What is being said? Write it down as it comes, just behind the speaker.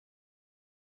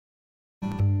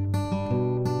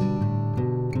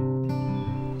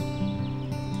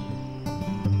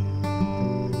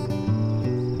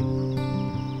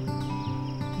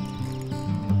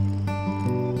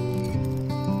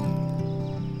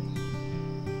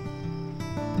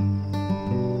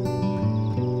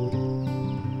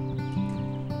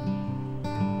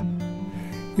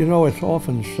You know, it's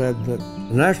often said that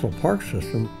the national park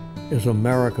system is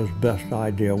America's best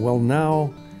idea. Well,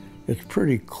 now it's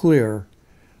pretty clear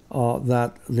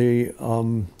that the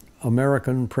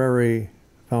American Prairie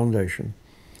Foundation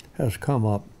has come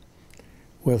up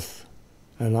with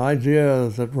an idea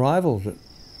that rivals it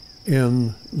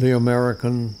in the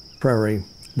American Prairie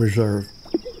Reserve.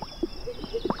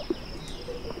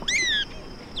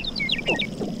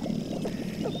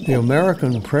 The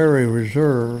American Prairie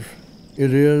Reserve,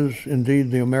 it is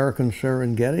indeed the American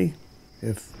Serengeti,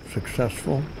 if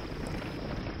successful.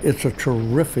 It's a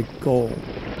terrific goal.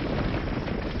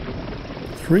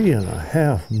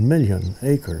 3.5 million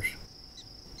acres.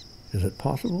 Is it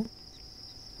possible?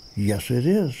 Yes, it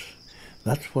is.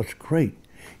 That's what's great.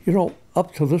 You know,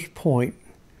 up to this point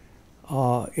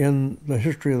in the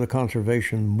history of the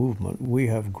conservation movement, we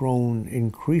have grown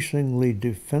increasingly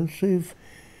defensive.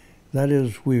 That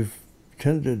is, we've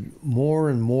tended more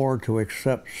and more to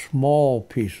accept small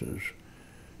pieces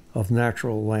of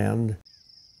natural land.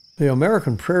 The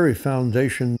American Prairie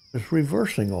Foundation is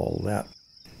reversing all that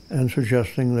and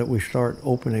suggesting that we start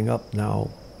opening up now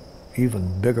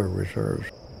even bigger reserves,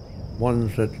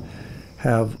 ones that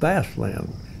have vast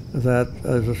land that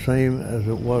is the same as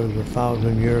it was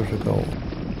 1,000 years ago.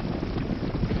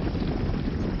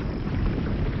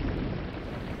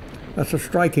 That's a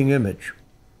striking image,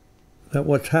 that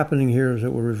what's happening here is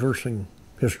that we're reversing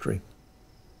history.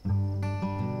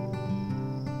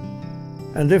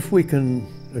 And if we can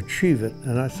achieve it,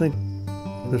 and I think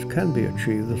this can be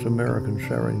achieved, this American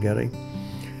Serengeti,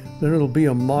 then it'll be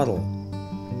a model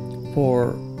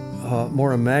for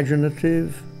more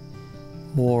imaginative,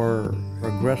 more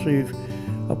aggressive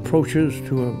approaches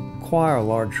to acquire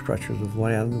large stretches of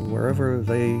land wherever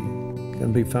they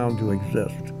can be found to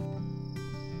exist.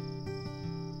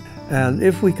 And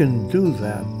if we can do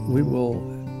that, we will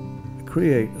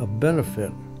create a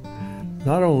benefit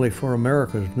not only for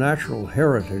America's natural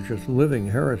heritage, its living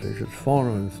heritage, its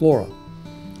fauna and flora,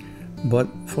 but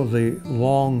for the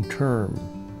long-term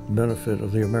benefit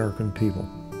of the American people.